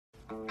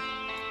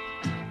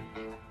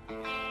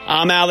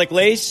I'm Alec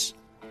Lace.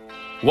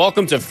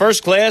 Welcome to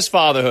First Class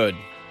Fatherhood.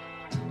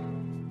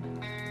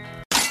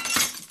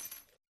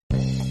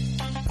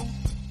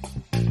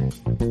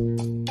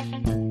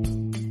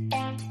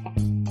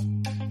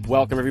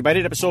 Welcome,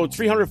 everybody, to episode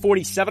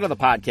 347 of the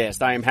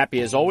podcast. I am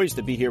happy, as always,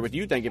 to be here with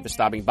you. Thank you for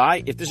stopping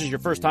by. If this is your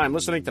first time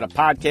listening to the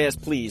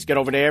podcast, please get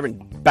over there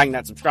and bang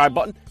that subscribe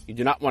button. You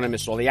do not want to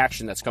miss all the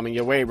action that's coming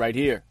your way right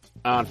here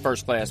on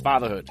First Class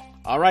Fatherhood.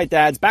 All right,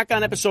 dads, back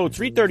on episode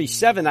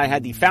 337, I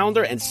had the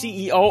founder and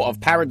CEO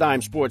of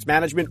Paradigm Sports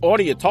Management,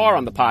 Audie Attar,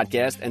 on the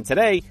podcast. And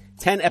today,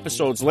 10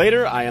 episodes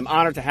later, I am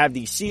honored to have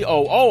the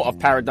COO of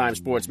Paradigm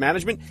Sports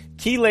Management,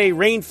 Keeley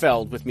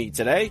Rainfeld, with me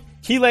today.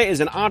 Keeley is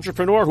an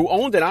entrepreneur who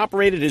owned and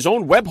operated his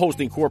own web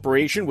hosting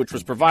corporation, which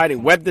was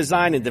providing web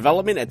design and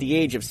development at the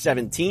age of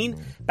 17.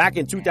 Back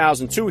in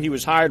 2002, he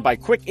was hired by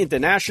Quick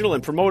International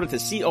and promoted to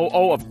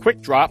COO of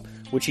QuickDrop,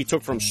 which he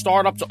took from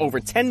startup to over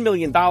 $10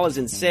 million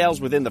in sales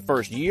within the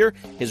first year.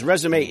 His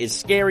resume is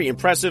scary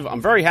impressive.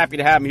 I'm very happy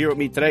to have him here with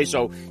me today.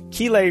 So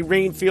Keeley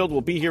Rainfeld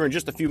will be here in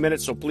just a few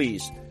minutes, so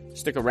please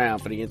stick around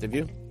for the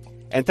interview.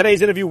 And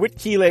today's interview with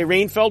Keeley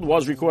Rainfeld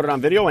was recorded on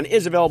video and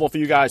is available for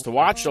you guys to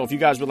watch. So if you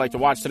guys would like to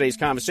watch today's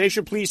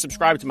conversation, please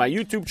subscribe to my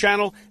YouTube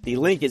channel. The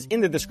link is in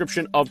the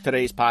description of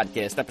today's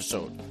podcast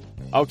episode.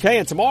 Okay,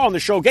 and tomorrow on the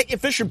show, get your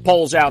fishing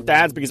poles out,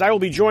 dads, because I will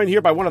be joined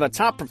here by one of the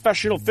top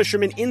professional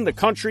fishermen in the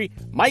country.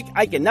 Mike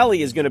Iaconelli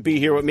is going to be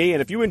here with me,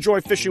 and if you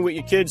enjoy fishing with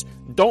your kids,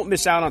 don't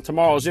miss out on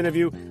tomorrow's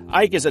interview.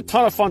 Ike is a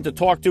ton of fun to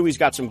talk to. He's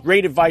got some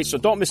great advice, so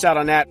don't miss out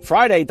on that.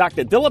 Friday,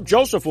 Dr. Dilip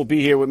Joseph will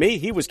be here with me.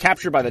 He was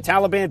captured by the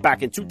Taliban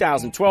back in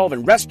 2012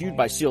 and rescued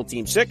by SEAL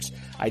Team 6.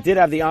 I did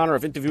have the honor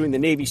of interviewing the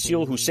Navy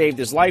SEAL who saved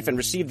his life and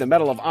received the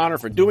Medal of Honor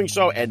for doing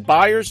so, Ed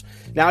Byers.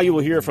 Now you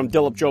will hear from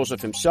Dilip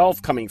Joseph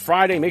himself coming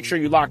Friday. Make sure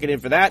you lock it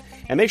in for that.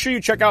 And make sure you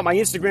check out my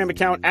Instagram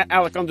account at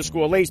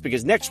Alec_Lace,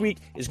 because next week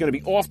is going to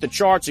be off the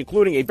charts,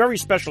 including a very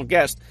special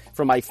guest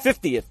from my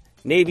 50th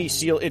Navy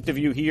SEAL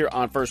interview here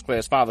on First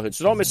Class Fatherhood.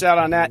 So don't miss out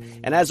on that.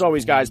 And as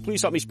always, guys,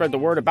 please help me spread the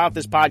word about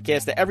this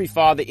podcast to every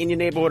father in your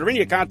neighborhood or in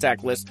your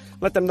contact list.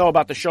 Let them know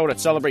about the show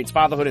that celebrates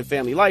fatherhood and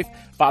family life.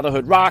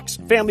 Fatherhood rocks,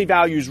 family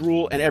values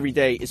rule, and every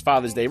day is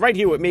Father's Day right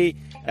here with me.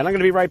 And I'm going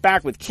to be right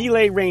back with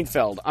Keeley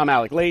Rainfeld. I'm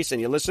Alec Lace,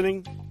 and you're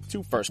listening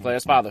to First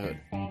Class Fatherhood.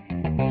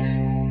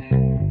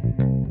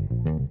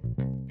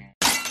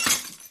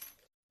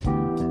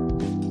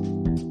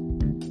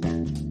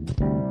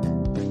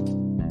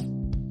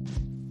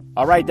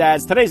 All right,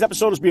 dads, today's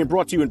episode is being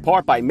brought to you in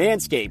part by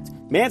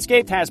Manscaped.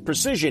 Manscaped has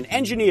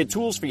precision-engineered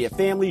tools for your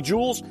family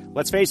jewels.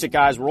 Let's face it,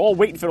 guys, we're all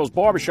waiting for those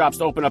barbershops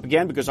to open up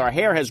again because our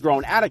hair has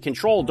grown out of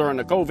control during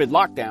the COVID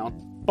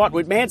lockdown. But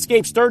with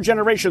Manscaped's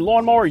third-generation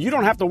lawnmower, you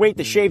don't have to wait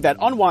to shave that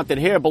unwanted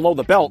hair below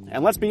the belt.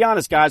 And let's be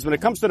honest, guys, when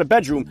it comes to the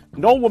bedroom,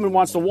 no woman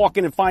wants to walk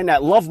in and find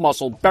that love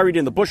muscle buried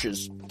in the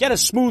bushes. Get a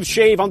smooth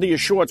shave under your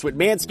shorts with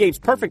Manscaped's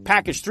Perfect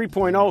Package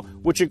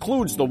 3.0, which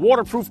includes the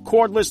waterproof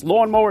cordless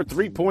lawnmower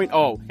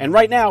 3.0. And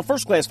right now,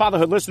 First Class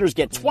Fatherhood listeners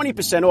get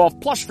 20% off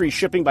plus free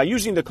shipping by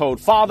using the code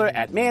FATHER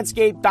at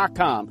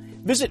manscaped.com.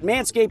 Visit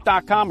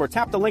manscaped.com or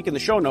tap the link in the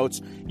show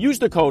notes. Use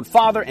the code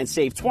FATHER and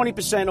save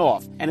 20%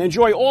 off. And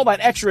enjoy all that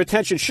extra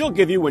attention she'll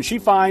give you when she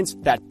finds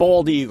that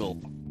bald eagle.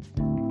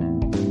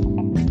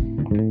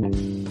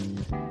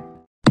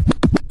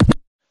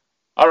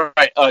 All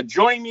right,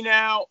 joining me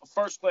now,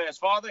 First Class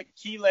Father,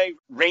 Keeley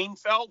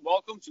Rainfeld.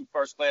 Welcome to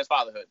First Class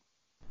Fatherhood.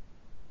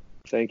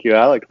 Thank you,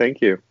 Alec.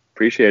 Thank you.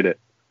 Appreciate it.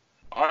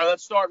 All right,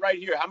 let's start right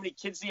here. How many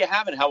kids do you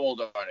have and how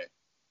old are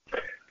they?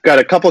 Got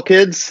a couple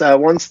kids.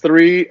 One's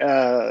 3.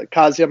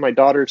 Kazia, my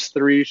daughter's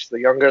 3. She's the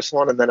youngest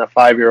one. And then a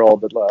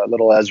 5-year-old,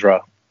 little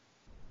Ezra.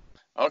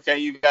 Okay,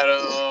 you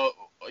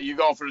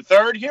going for the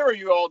third here, or are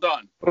you all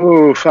done?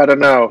 Oof, I don't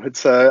know.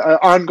 It's an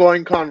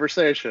ongoing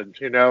conversation.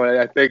 You know,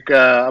 I think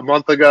a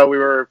month ago we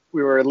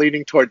were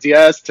leaning towards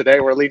yes. Today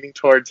we're leaning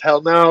towards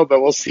hell no,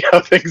 but we'll see how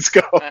things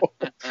go.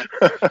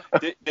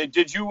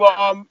 Did you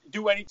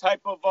do any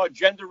type of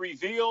gender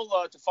reveal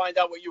to find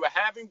out what you were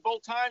having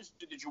both times?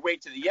 Did you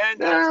wait to the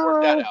end? How did you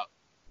work that out?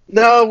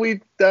 No, we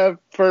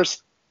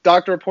first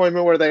doctor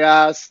appointment where they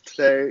asked,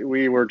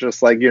 we were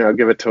just like,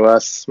 give it to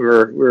us. We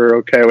were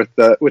okay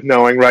with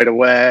knowing right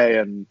away.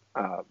 And,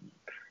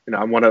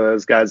 I'm one of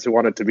those guys who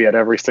wanted to be at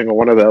every single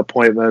one of the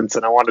appointments,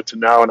 and I wanted to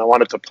know, and I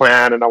wanted to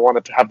plan, and I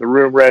wanted to have the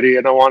room ready,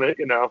 and I wanted,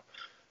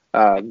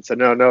 so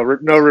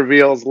no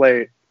reveals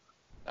late.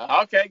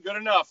 Okay, good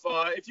enough.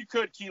 If you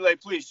could, Keeley,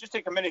 please just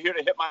take a minute here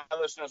to hit my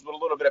listeners with a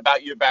little bit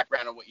about your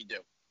background and what you do.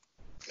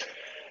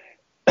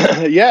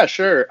 Yeah,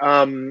 sure.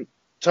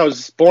 So I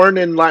was born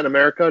in Latin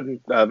America, in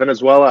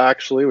Venezuela,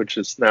 actually, which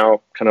is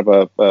now kind of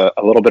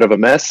a little bit of a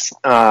mess.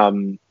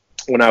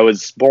 When I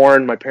was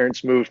born, my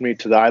parents moved me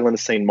to the island of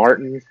St.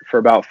 Martin for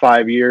about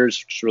 5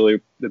 years, which is really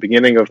the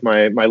beginning of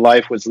my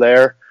life was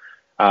there.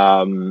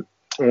 When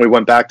we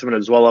went back to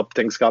Venezuela,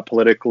 things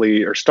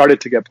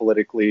started to get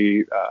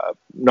politically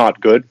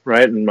not good,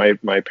 right? And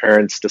my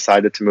parents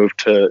decided to move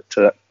to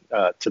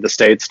the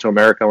States, to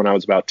America, when I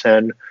was about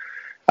 10.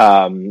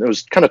 It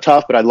was kind of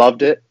tough, but I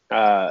loved it.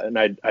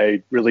 and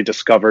I really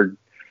discovered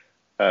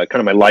kind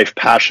of my life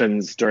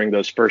passions during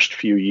those first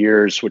few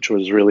years, which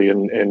was really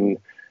in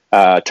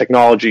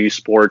technology,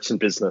 sports, and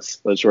business.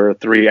 Those were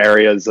three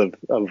areas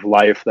of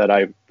life that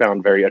I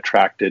found very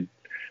attracted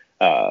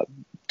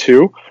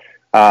to.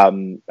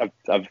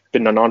 I've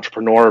been an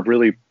entrepreneur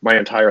really my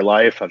entire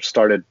life. I've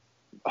started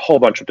a whole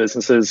bunch of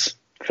businesses,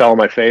 fell on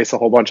my face a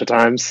whole bunch of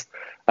times,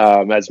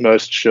 as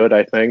most should,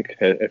 I think,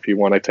 if you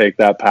want to take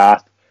that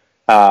path.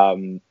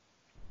 I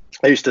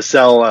used to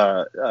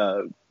sell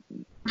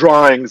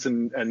drawings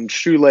and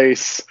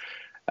shoelace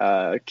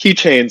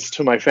keychains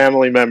to my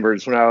family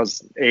members when I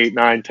was 8,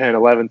 9, 10,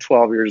 11,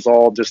 12 years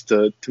old, just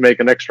to make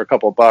an extra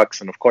couple of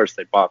bucks. And of course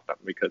they bought them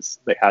because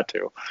they had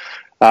to.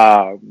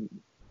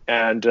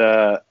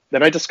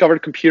 Then I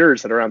discovered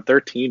computers at around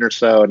 13 or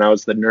so, and I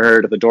was the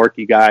nerd, the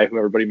dorky guy who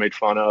everybody made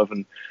fun of.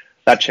 And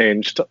that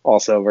changed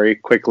also very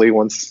quickly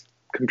once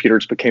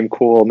computers became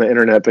cool and the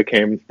internet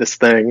became this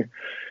thing.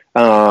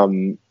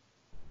 When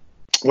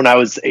I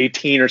was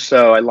 18 or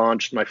so, I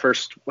launched my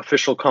first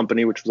official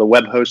company, which was a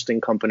web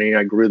hosting company.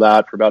 I grew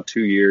that for about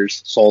 2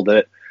 years, sold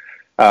it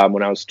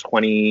when I was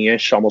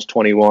 20-ish, almost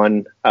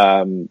 21.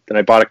 Then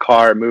I bought a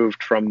car,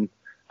 moved from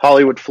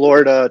Hollywood,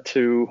 Florida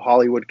to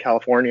Hollywood,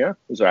 California.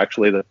 Those are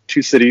actually the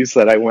two cities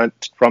that I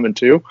went from and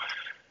to.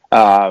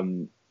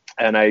 And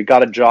I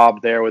got a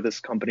job there with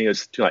this company. It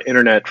was an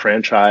internet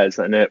franchise,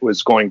 and it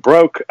was going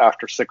broke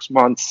after 6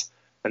 months.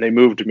 And they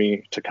moved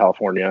me to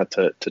California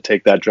to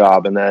take that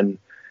job. And then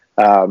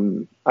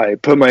I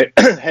put my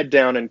head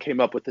down and came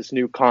up with this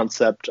new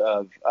concept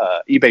of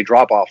eBay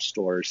drop-off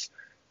stores.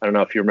 I don't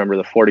know if you remember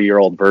the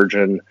 40-year-old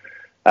virgin.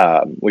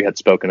 We had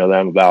spoken to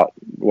them about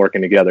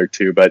working together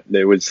too, but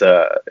it was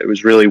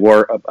really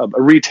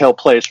a retail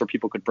place where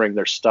people could bring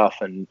their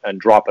stuff and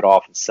drop it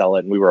off and sell it.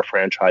 And we were a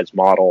franchise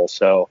model.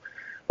 So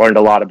learned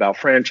a lot about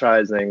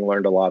franchising,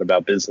 learned a lot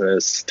about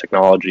business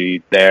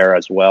technology there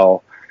as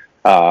well.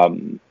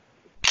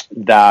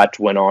 That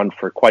went on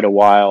for quite a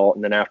while.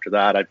 And then after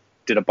that, I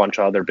did a bunch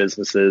of other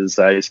businesses.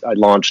 I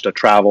launched a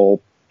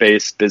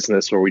travel-based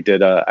business where we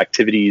did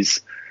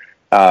activities,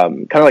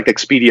 kind of like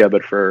Expedia,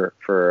 but for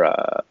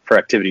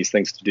activities,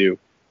 things to do.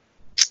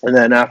 And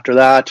then after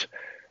that,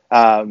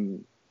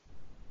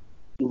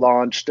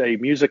 launched a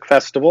music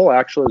festival.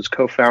 Actually, I was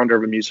co-founder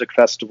of a music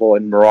festival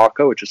in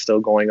Morocco, which is still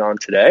going on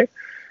today.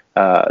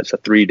 It's a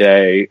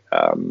 3-day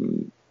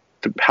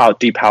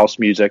deep house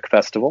music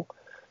festival.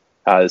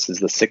 This is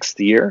the 6th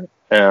year.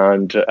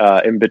 And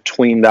in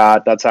between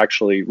that, that's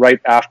actually right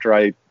after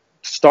I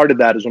started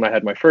that is when I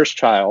had my first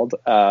child.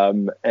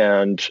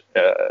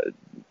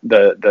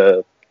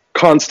 The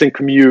constant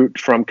commute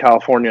from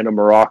California to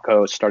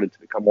Morocco started to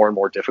become more and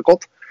more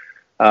difficult.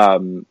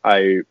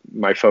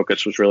 My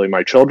focus was really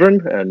my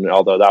children. And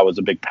although that was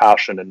a big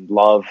passion and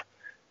love,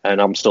 and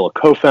I'm still a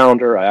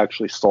co-founder, I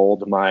actually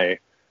sold my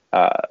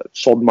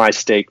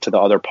stake to the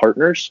other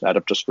partners out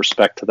of just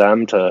respect to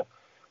them to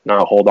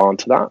not hold on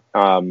to that,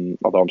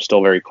 although I'm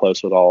still very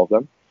close with all of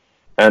them.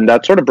 And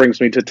that sort of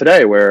brings me to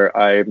today, where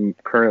I'm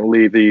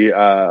currently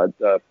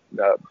the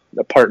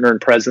partner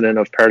and president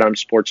of Paradigm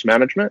Sports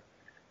Management.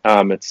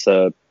 It's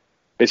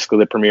basically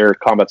the premier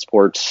combat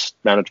sports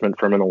management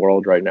firm in the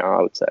world right now,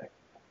 I would say.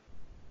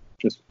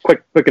 Just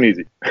quick and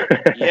easy.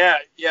 Yeah,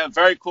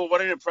 very cool.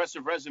 What an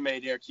impressive resume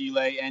there,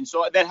 Kile. And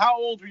so then how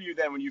old were you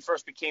then when you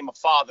first became a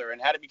father,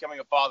 and how did becoming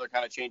a father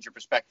kind of change your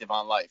perspective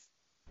on life?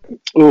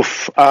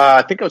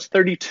 I think I was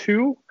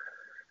 32,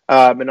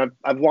 and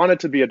I've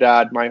wanted to be a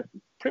dad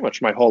pretty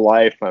much my whole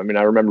life. I mean,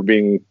 I remember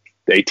being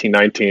 18,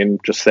 19,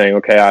 just saying,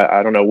 okay,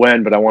 I don't know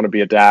when, but I want to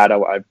be a dad.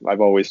 I've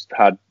always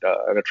had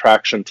an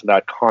attraction to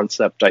that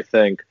concept, I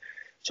think.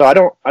 So I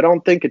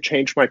don't think it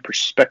changed my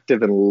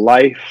perspective in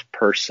life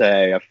per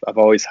se. I've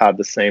always had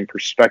the same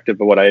perspective,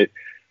 but what it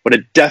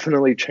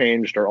definitely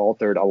changed or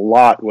altered a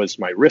lot was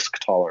my risk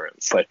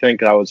tolerance. I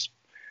think that was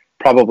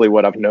probably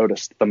what I've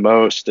noticed the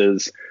most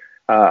is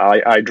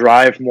I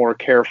drive more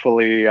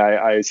carefully.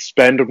 I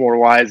spend more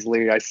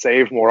wisely. I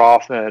save more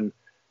often.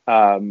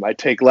 I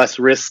take less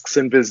risks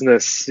in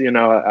business.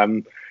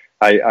 Adi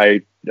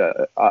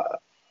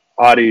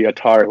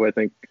Attar, who I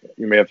think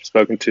you may have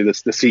spoken to, the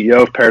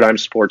CEO of Paradigm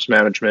Sports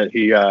Management,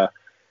 him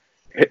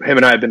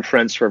and I have been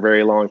friends for a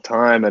very long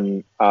time,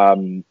 and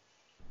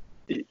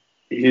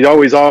he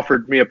always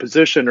offered me a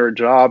position or a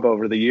job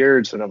over the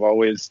years, and I've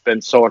always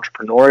been so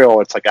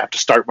entrepreneurial. It's like I have to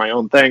start my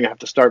own thing. I have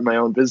to start my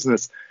own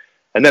business.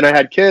 And then I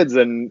had kids,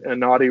 and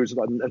Adi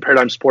and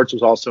Paradigm Sports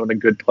was also in a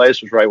good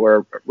place. It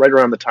was right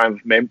around the time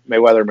of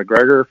Mayweather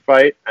McGregor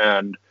fight,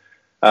 and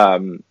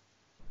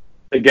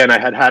again, I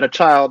had a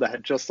child. I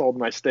had just sold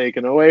my stake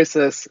in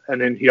Oasis, and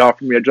then he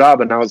offered me a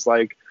job, and I was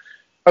like,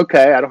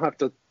 okay, I don't have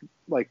to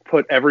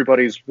put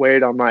everybody's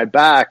weight on my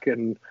back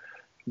and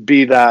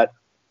be that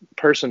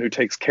person who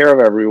takes care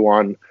of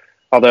everyone.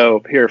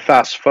 Although here,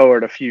 fast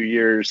forward a few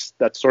years,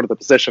 that's sort of the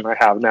position I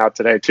have now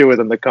today too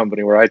within the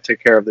company, where I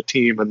take care of the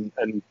team and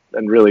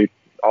really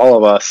all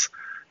of us.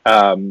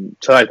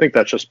 So I think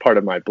that's just part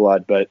of my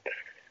blood. But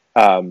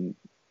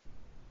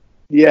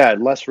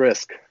less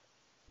risk.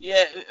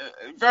 Yeah,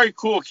 very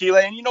cool,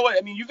 Keelan. And you know what?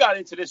 I mean, you got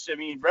into this,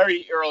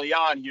 very early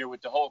on here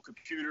with the whole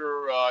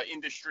computer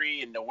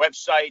industry and the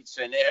websites,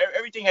 and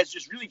everything has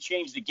just really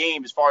changed the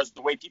game as far as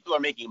the way people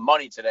are making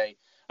money today.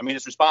 I mean,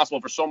 it's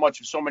responsible for so much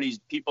of so many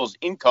people's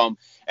income.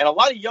 And a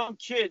lot of young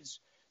kids,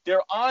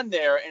 they're on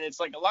there, and it's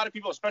like a lot of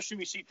people, especially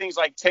we see things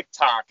like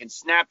TikTok and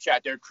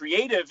Snapchat, they're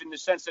creative in the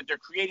sense that they're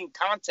creating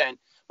content,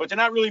 but they're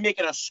not really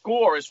making a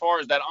score as far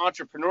as that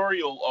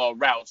entrepreneurial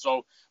route.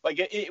 So, like,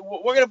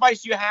 what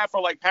advice do you have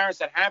for, like, parents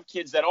that have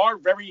kids that are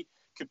very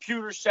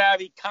computer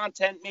savvy,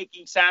 content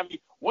making savvy?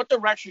 What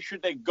direction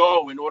should they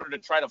go in order to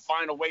try to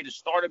find a way to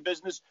start a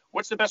business?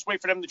 What's the best way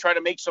for them to try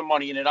to make some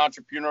money in an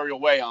entrepreneurial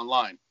way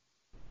online?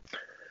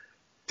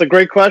 It's a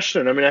great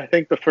question. I mean, I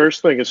think the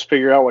first thing is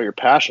figure out what your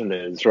passion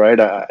is, right?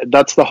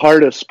 That's the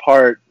hardest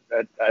part.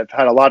 I've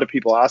had a lot of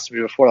people ask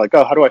me before, like,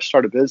 oh, how do I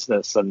start a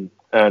business? And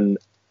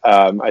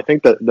I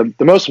think that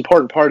the most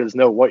important part is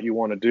know what you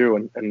want to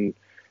do and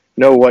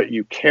know what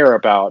you care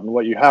about and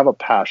what you have a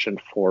passion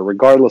for,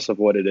 regardless of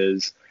what it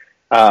is.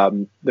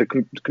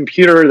 The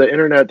computer, the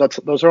internet,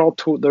 those are all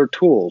they're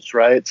tools,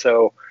 right?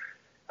 So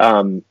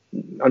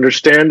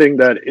understanding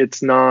that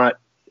it's not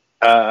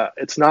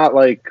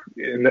like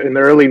in the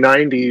early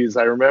 90s.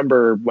 I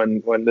remember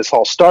when this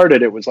all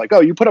started, it was like,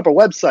 oh, you put up a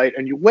website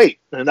and you wait.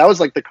 And that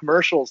was like the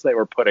commercials they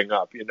were putting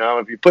up,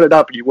 if you put it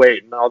up, you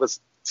wait and all this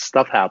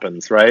stuff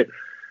happens, right?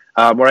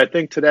 Where I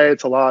think today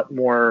it's a lot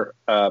more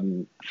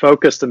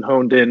focused and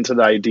honed into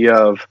the idea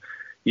of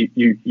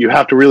you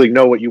have to really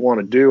know what you want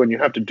to do, and you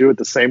have to do it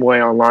the same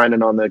way online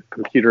and on the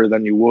computer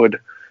than you would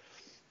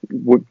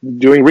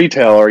doing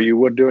retail, or you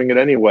would doing it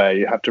anyway.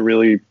 You have to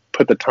really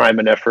put the time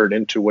and effort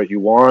into what you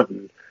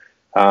want,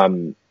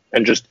 and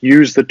just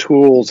use the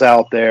tools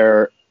out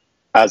there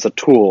as a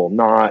tool,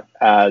 not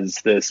as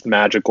this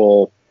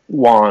magical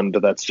wand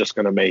that's just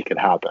going to make it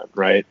happen,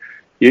 right?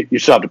 You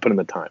still have to put in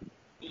the time.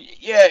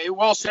 Yeah,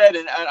 well said.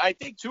 And I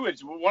think, too,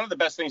 it's one of the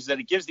best things is that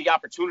it gives the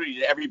opportunity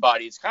to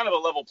everybody. It's kind of a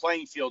level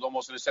playing field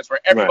almost in a sense where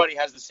everybody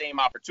has the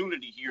same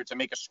opportunity here to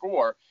make a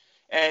score.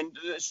 And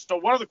so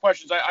one of the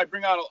questions, I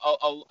bring out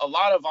a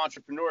lot of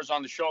entrepreneurs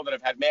on the show that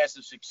have had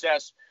massive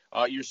success,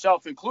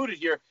 yourself included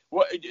here.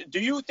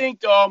 Do you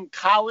think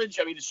college,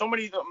 so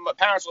many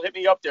parents will hit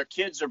me up, their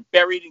kids are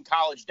buried in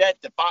college debt,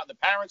 the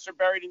parents are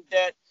buried in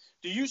debt.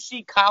 Do you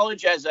see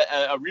college as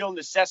a real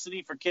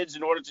necessity for kids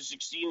in order to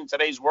succeed in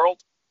today's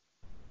world?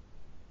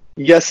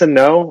 Yes and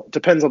no.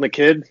 Depends on the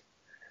kid.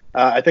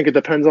 I think it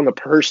depends on the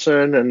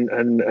person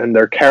and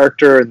their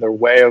character and their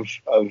way of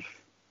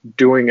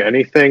doing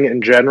anything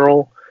in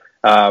general.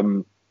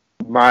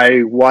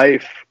 My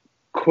wife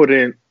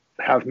couldn't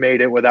have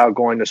made it without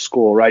going to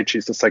school, right?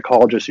 She's a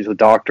psychologist. She's a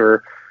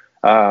doctor.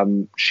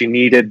 She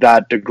needed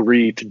that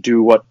degree to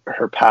do what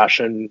her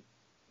passion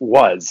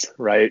was,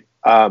 right?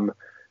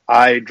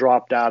 I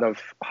dropped out of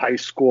high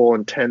school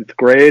in 10th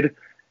grade,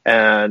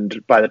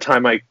 and by the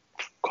time my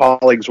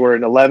colleagues were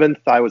in 11th,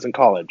 I was in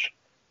college.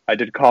 I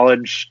did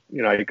college,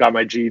 I got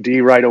my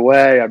GED right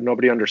away.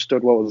 Nobody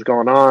understood what was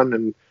going on,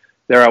 and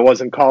there I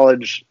was in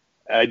college.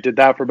 I did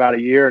that for about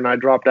a year, and I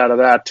dropped out of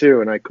that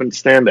too, and I couldn't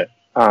stand it.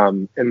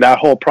 In that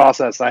whole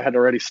process, I had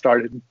already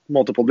started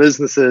multiple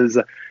businesses.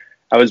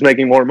 I was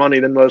making more money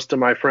than most of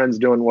my friends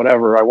doing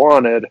whatever I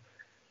wanted.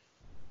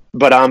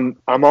 But I'm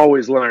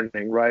always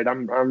learning, right?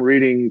 I'm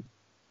reading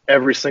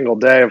every single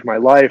day of my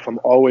life. I'm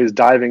always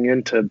diving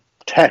into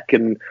tech,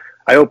 and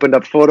I opened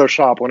up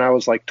Photoshop when I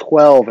was like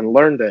 12 and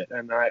learned it.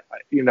 And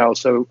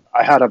so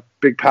I had a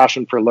big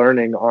passion for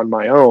learning on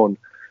my own.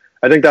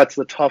 I think that's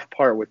the tough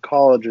part with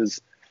college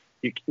is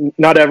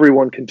not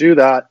everyone can do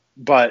that,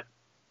 but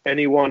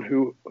anyone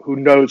who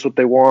knows what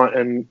they want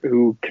and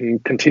who can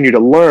continue to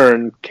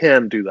learn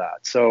can do that.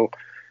 So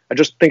I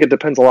just think it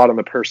depends a lot on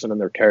the person and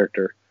their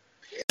character.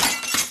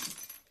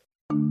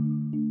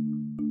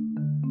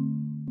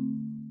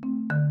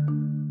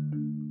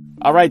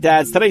 All right,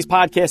 dads, today's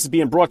podcast is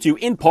being brought to you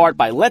in part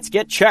by Let's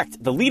Get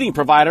Checked, the leading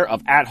provider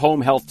of at-home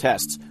health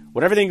tests.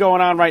 With everything going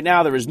on right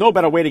now, there is no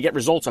better way to get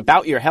results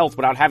about your health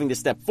without having to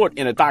step foot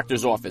in a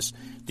doctor's office.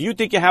 Do you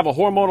think you have a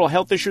hormonal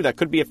health issue that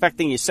could be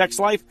affecting your sex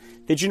life?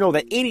 Did you know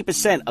that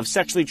 80% of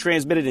sexually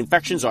transmitted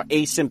infections are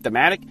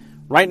asymptomatic?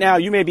 Right now,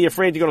 you may be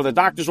afraid to go to the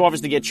doctor's office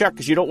to get checked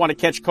because you don't want to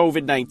catch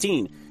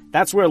COVID-19.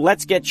 That's where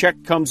Let's Get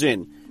Checked comes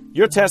in.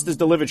 Your test is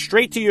delivered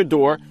straight to your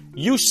door.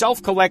 You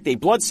self-collect a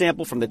blood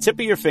sample from the tip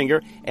of your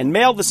finger and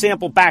mail the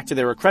sample back to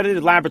their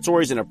accredited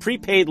laboratories in a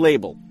prepaid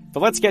label. The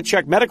Let's Get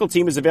Checked medical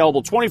team is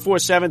available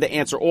 24/7 to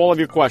answer all of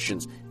your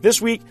questions. This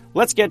week,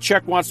 Let's Get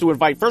Checked wants to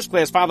invite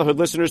First-Class Fatherhood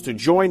listeners to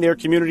join their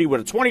community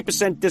with a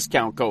 20%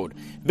 discount code.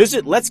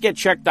 Visit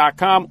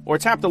letsgetchecked.com or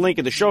tap the link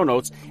in the show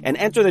notes and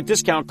enter the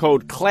discount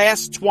code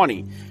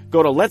CLASS20.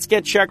 Go to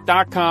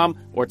letsgetchecked.com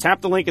or tap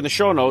the link in the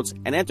show notes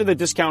and enter the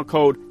discount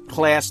code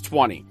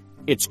CLASS20.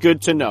 It's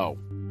good to know.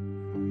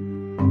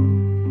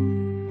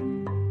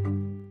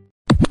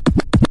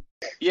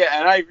 Yeah,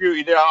 and I agree with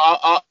you there.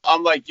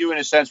 I'm like you in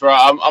a sense where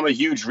I'm a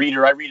huge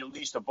reader. I read at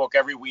least a book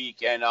every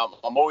week, and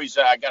I'm always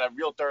I got a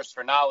real thirst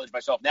for knowledge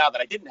myself now that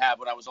I didn't have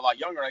when I was a lot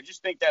younger. I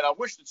just think that I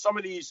wish that some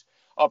of these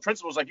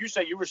principles, like you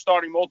say, you were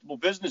starting multiple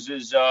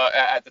businesses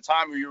at the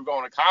time where you were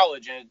going to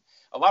college, and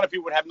a lot of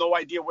people would have no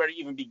idea where to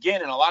even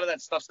begin, and a lot of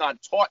that stuff's not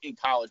taught in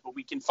college. But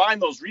we can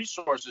find those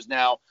resources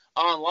now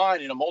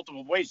online in a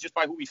multiple ways just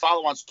by who we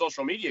follow on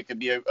social media. It could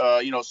be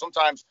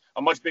sometimes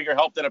a much bigger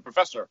help than a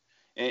professor.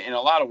 In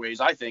a lot of ways,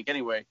 I think,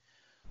 anyway.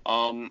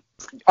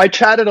 I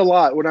chatted a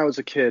lot when I was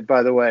a kid,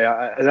 by the way.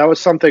 That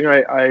was something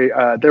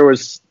there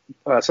was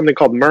something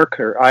called MERC,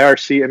 or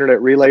IRC,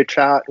 Internet Relay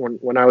Chat,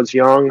 when I was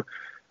young.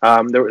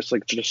 There was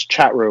like just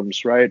chat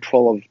rooms, right,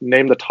 full of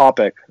name the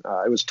topic.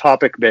 It was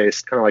topic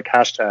based, kind of like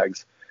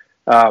hashtags.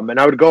 And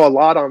I would go a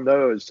lot on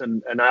those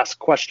and ask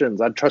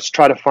questions. I'd just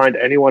try to find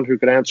anyone who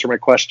could answer my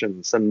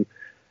questions. And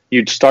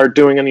you'd start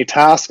doing any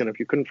task, and if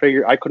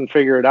I couldn't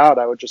figure it out,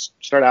 I would just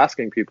start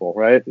asking people,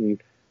 right?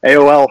 And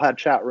AOL had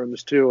chat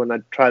rooms too, and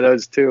I'd try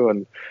those too.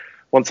 And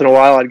once in a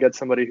while, I'd get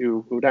somebody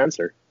who'd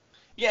answer.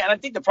 Yeah, and I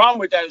think the problem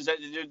with that is that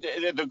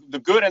the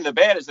good and the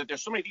bad is that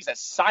there's so many things that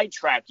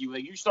sidetrack you.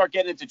 Like you start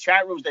getting into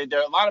chat rooms, a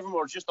lot of them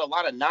are just a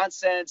lot of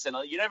nonsense, and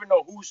you never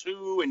know who's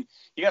who, and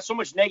you got so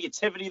much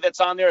negativity that's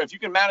on there. If you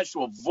can manage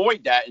to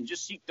avoid that and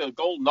just seek the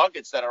gold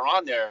nuggets that are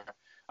on there,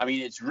 I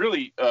mean, it's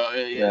really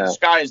the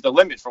sky is the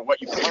limit for what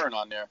you can learn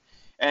on there.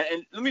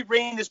 And let me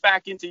rein this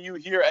back into you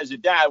here as a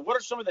dad. What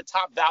are some of the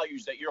top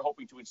values that you're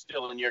hoping to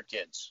instill in your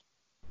kids?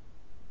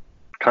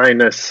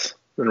 Kindness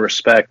and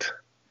respect.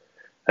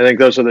 I think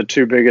those are the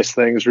two biggest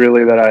things,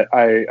 really, that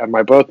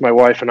both my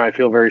wife and I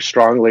feel very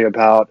strongly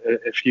about.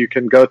 If you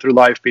can go through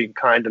life being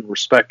kind and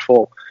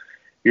respectful,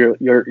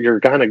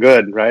 you're kind of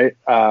good, right?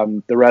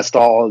 The rest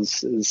all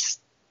is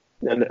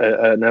an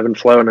ebb and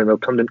flow, and it'll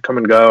come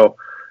and go.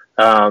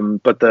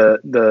 But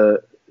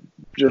the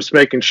just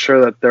making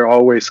sure that they're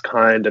always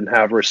kind and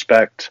have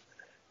respect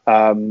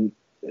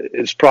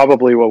is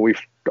probably what we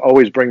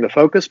always bring the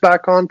focus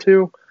back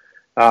onto.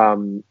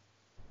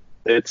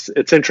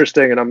 It's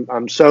interesting, and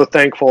I'm so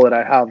thankful that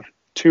I have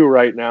two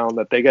right now, and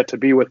that they get to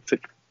be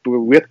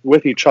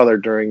with each other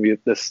during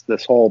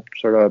this whole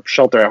sort of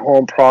shelter at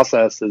home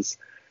process.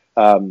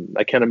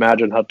 I can't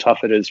imagine how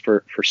tough it is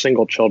for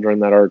single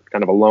children that are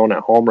kind of alone at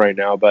home right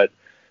now, but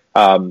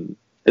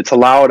it's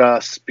allowed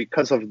us,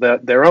 because of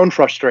their own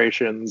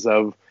frustrations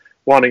of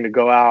wanting to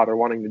go out or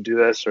wanting to do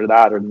this or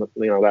that, or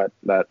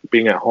that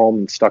being at home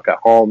and stuck at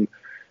home,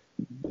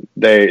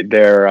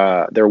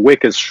 their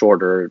wick is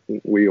shorter.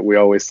 We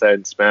always say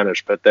in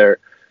Spanish, but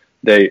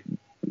they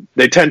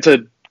tend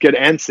to get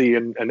antsy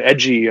and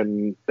edgy,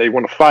 and they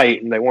want to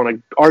fight and they want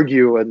to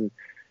argue, and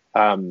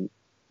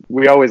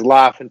we always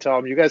laugh and tell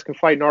them, you guys can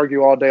fight and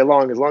argue all day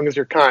long as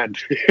you're kind.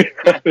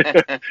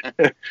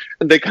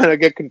 And they kind of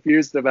get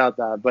confused about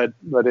that, but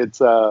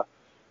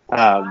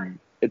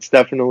it's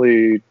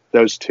definitely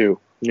those two.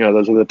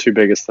 Those are the two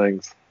biggest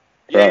things.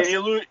 Yeah,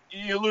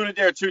 you alluded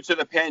there too to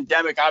the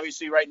pandemic.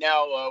 Obviously, right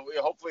now,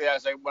 hopefully,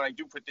 when I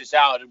do put this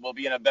out, it will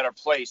be in a better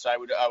place. I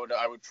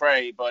would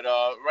pray. But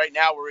right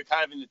now, we're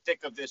kind of in the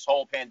thick of this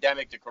whole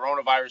pandemic, the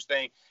coronavirus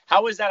thing.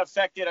 How has that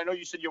affected? I know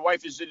you said your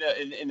wife is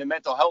in the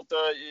mental health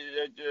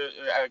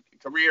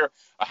career.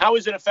 How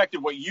has it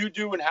affected what you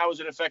do, and how has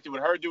it affected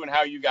what her do, and how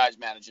are you guys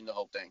managing the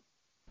whole thing?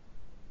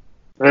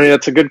 I mean,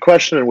 that's a good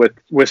question.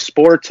 With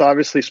sports,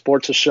 obviously,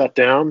 sports is shut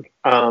down.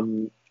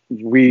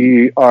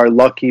 We are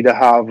lucky to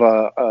have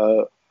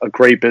a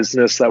great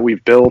business that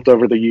we've built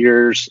over the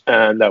years,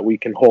 and that we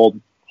can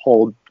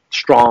hold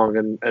strong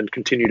and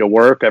continue to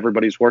work.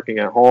 Everybody's working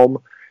at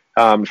home.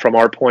 From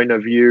our point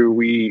of view,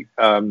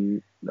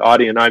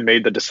 Audie and I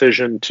made the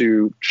decision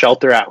to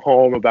shelter at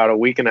home about a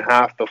week and a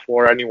half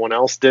before anyone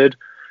else did.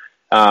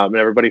 And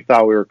everybody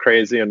thought we were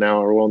crazy, and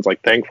now everyone's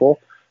like thankful.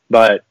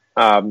 But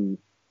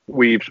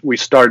we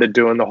started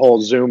doing the whole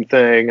Zoom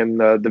thing and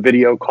the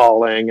video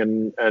calling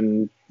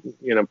and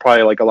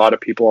probably like a lot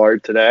of people are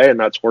today, and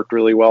that's worked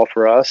really well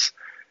for us.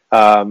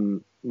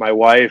 My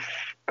wife,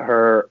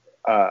 her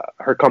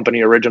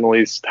company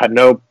originally had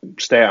no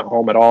stay at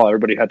home at all.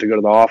 Everybody had to go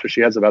to the office.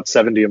 She has about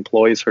 70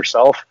 employees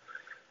herself.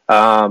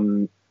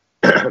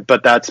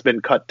 But that's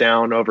been cut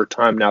down over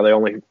time. Now they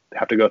only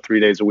have to go 3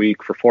 days a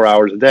week for 4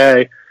 hours a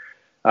day.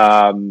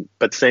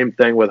 But same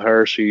thing with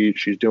her.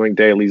 She's doing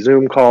daily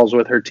Zoom calls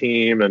with her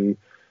team, and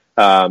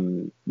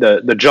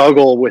the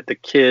juggle with the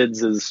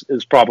kids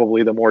is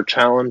probably the more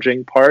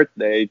challenging part.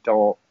 They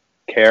don't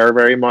care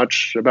very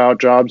much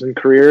about jobs and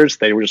careers.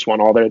 They just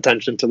want all their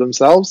attention to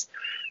themselves.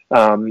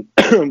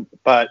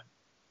 But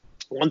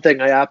one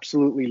thing I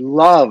absolutely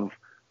love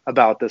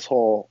about this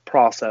whole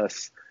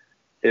process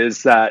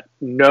is that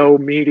no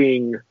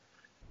meeting,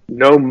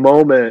 no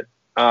moment,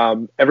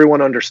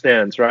 everyone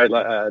understands, right?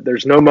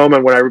 There's no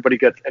moment when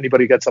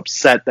anybody gets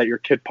upset that your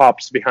kid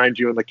pops behind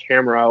you in the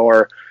camera,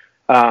 or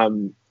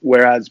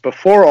whereas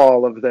before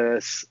all of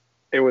this,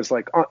 it was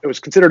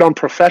considered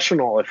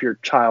unprofessional if your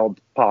child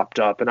popped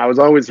up, and I was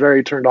always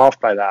very turned off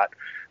by that.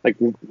 Like,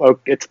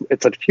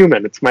 it's a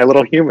human, it's my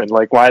little human.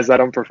 Like, why is that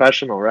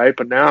unprofessional, right?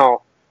 But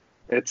now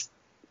it's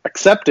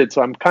accepted.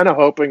 So I'm kind of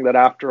hoping that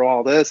after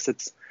all this,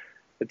 it's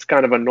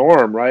kind of a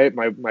norm, right?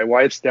 My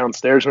wife's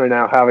downstairs right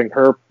now having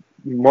her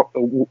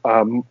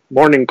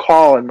morning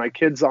call, and my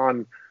kid's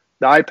on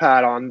the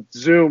iPad on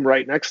Zoom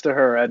right next to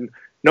her, and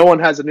no one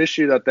has an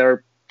issue that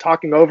they're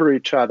talking over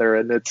each other,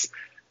 and it's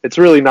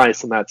really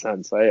nice in that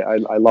sense. I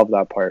love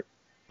that part.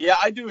 Yeah,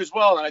 I do as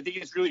well, and I think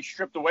it's really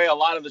stripped away a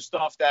lot of the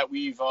stuff that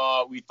we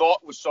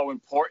thought was so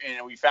important,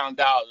 and we found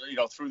out,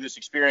 through this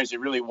experience, it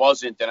really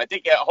wasn't. And I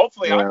think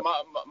hopefully,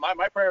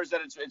 my prayer is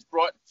that it's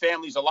brought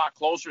families a lot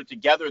closer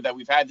together, that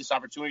we've had this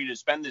opportunity to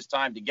spend this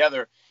time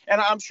together.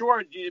 And I'm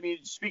sure,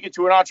 speaking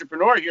to an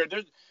entrepreneur here,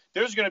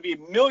 there's going to be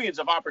millions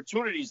of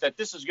opportunities that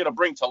this is going to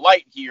bring to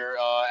light here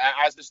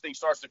as this thing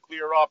starts to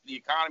clear up, the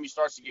economy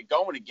starts to get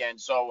going again.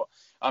 So,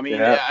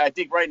 I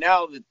think right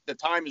now the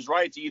time is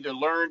right to either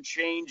learn,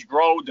 change,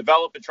 grow,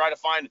 develop, and try to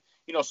find,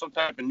 some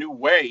type of new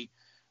way.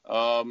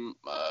 So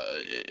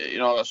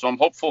I'm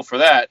hopeful for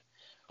that.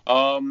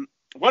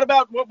 What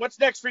about what's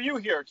next for you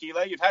here,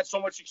 Kile? You've had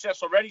so much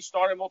success already,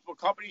 started multiple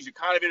companies. You're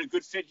kind of in a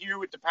good fit here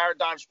with the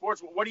Paradigm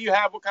Sports. What do you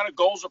have? What kind of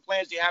goals or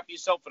plans do you have for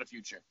yourself for the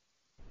future?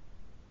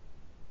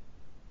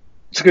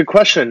 It's a good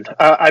question.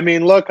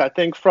 Look, I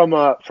think from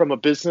a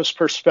business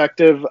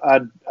perspective,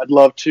 I'd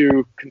love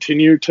to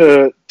continue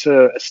to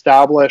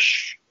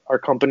establish our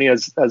company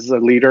as a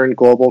leader in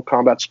global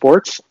combat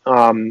sports.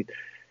 As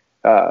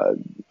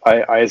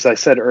I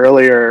said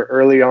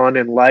early on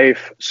in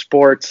life,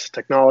 sports,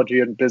 technology,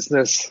 and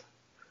business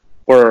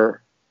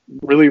were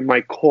really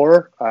my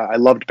core. I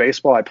loved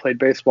baseball. I played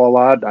baseball a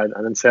lot. I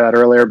didn't say that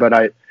earlier,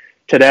 but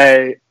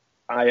today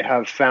I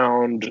have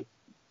found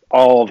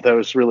all of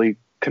those really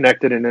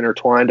connected and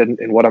intertwined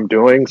in what I'm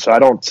doing. So I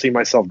don't see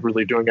myself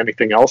really doing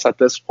anything else at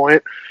this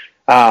point.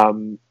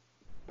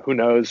 Who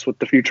knows what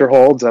the future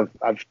holds?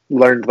 I've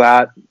learned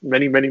that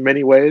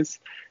many ways.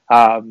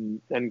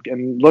 And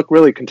look,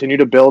 really continue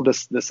to build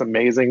this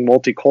amazing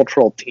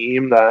multicultural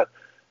team that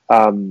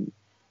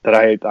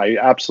I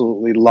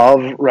absolutely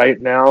love right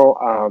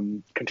now.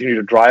 Continue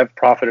to drive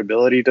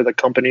profitability to the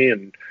company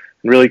and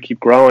really keep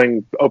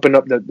growing. Open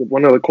up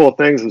one of the cool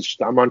things is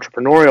I'm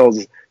entrepreneurial.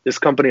 Is this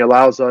company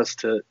allows us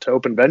to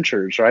open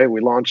ventures, right?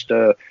 We launched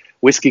a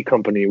whiskey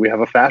company. We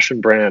have a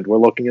fashion brand. We're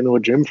looking into a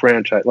gym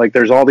franchise. Like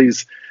there's all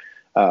these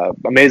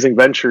amazing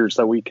ventures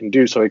that we can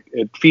do. So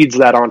it feeds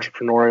that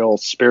entrepreneurial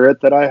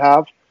spirit that I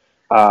have.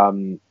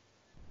 And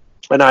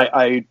if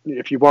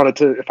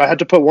I had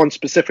to put one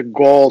specific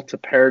goal to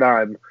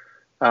Paradigm,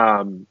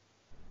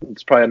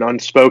 it's probably an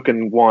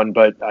unspoken one,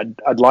 but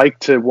I'd like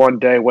to one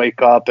day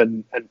wake up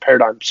and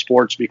Paradigm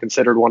Sports be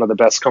considered one of the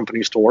best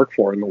companies to work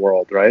for in the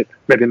world, right?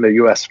 Maybe in the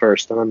U.S.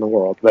 first and then the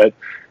world. But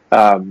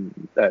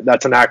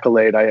that's an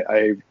accolade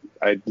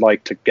I'd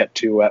like to get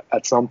to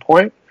at some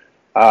point.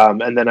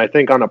 And then I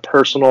think on a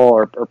personal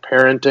or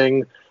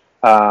parenting,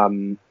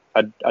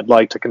 I'd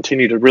like to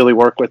continue to really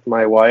work with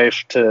my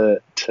wife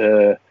to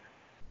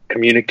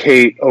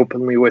communicate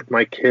openly with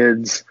my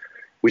kids.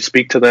 We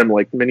speak to them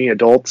like many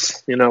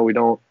adults. We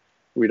don't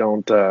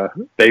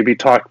baby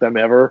talk them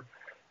ever,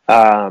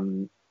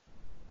 and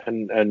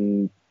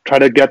try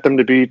to get them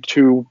to be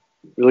two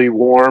really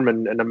warm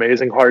and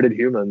amazing hearted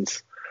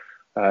humans.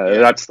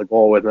 That's the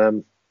goal with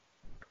them.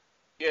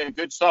 Yeah,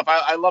 good stuff.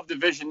 I love the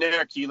vision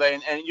there, Kile,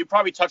 and you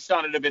probably touched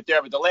on it a bit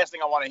there, but the last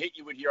thing I want to hit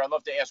you with here, I'd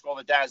love to ask all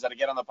the dads that I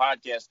get on the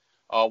podcast,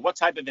 what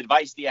type of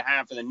advice do you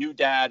have for the new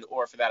dad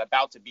or for that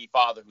about-to-be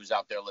father who's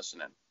out there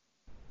listening?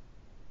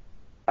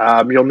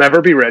 You'll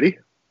never be ready,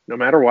 no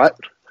matter what.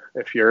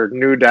 If you're a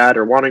new dad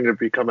or wanting to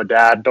become a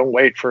dad, don't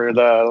wait for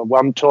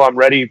until I'm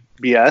ready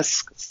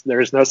BS.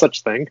 There's no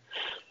such thing.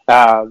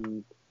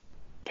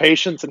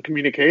 Patience and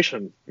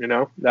communication,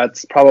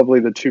 that's probably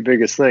the two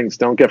biggest things.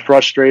 Don't get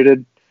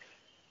frustrated.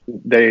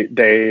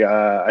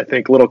 I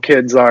think little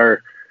kids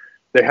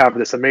they have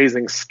this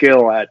amazing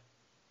skill at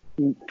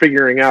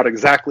figuring out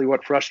exactly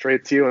what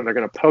frustrates you, and they're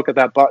going to poke at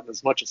that button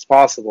as much as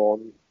possible.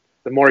 And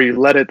the more you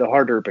let it, the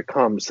harder it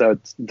becomes. So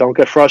don't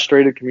get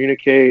frustrated,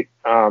 communicate,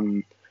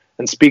 and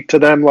speak to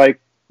them like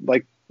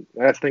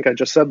I think I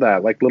just said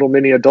that, like little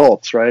mini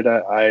adults, right?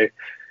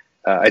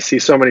 I see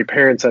so many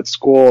parents at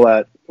school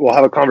that will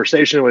have a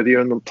conversation with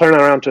you and they'll turn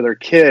around to their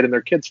kid and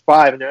their kid's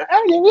 5 and they're like,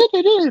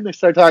 and they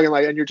start talking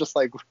and you're just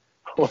like,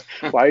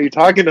 why are you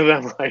talking to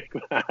them like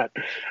that?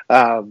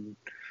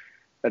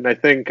 And I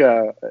think,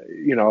 a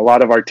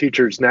lot of our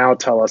teachers now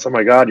tell us, oh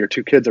my God, your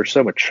 2 kids are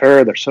so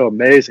mature. They're so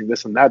amazing,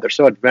 this and that. They're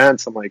so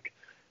advanced. I'm like,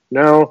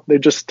 no, they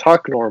just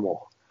talk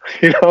normal,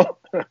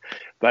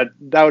 but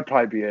that would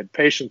probably be it.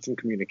 Patience and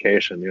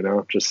communication,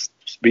 just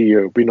be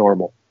you, be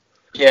normal.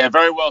 Yeah,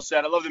 very well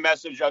said. I love the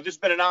message. This has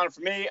been an honor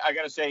for me. I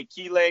got to say,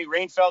 Kile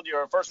Rainfeld,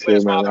 you're a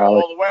first-class father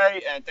all the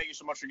way, and thank you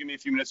so much for giving me a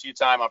few minutes of your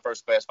time on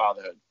First-Class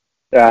Fatherhood.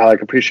 Yeah,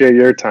 appreciate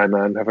your time,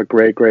 man. Have a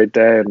great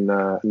day and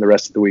the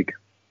rest of the week.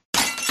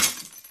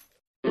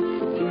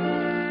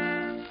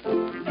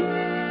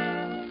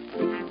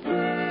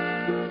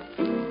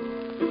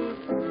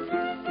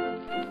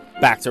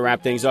 Back to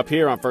wrap things up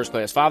here on First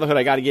Class Fatherhood.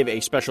 I got to give a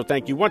special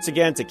thank you once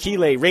again to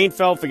Keeley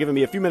Rainfeld for giving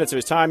me a few minutes of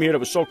his time here. That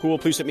was so cool.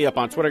 Please hit me up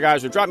on Twitter,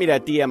 guys, or drop me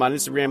that DM on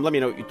Instagram. Let me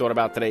know what you thought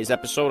about today's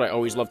episode. I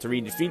always love to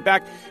read your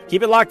feedback.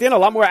 Keep it locked in. A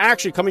lot more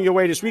action coming your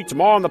way this week.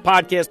 Tomorrow on the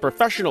podcast,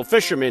 professional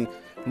fisherman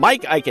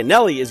Mike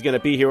Iaconelli is going to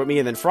be here with me.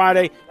 And then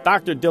Friday,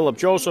 Dr. Dilip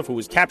Joseph, who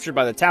was captured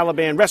by the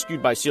Taliban,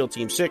 rescued by SEAL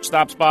Team 6,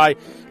 stops by.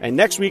 And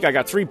next week, I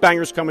got 3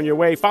 bangers coming your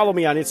way. Follow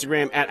me on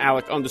Instagram at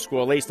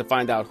Alec_Lace to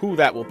find out who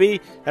that will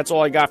be. That's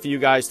all I got for you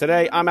guys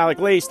today. I'm Alec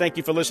Lace. Thank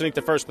you for listening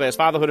to First Class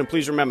Fatherhood. And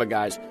please remember,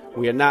 guys,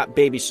 we are not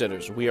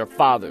babysitters. We are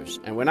fathers.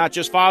 And we're not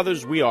just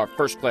fathers. We are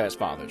first-class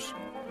fathers.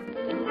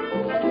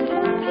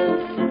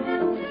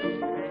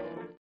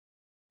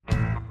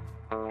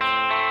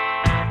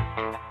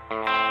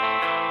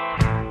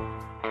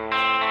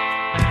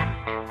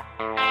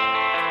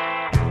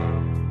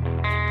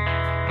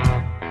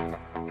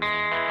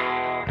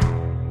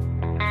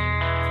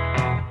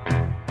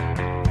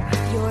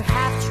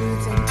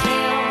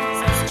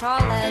 Tall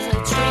as a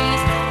tree,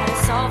 had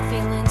us all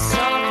feeling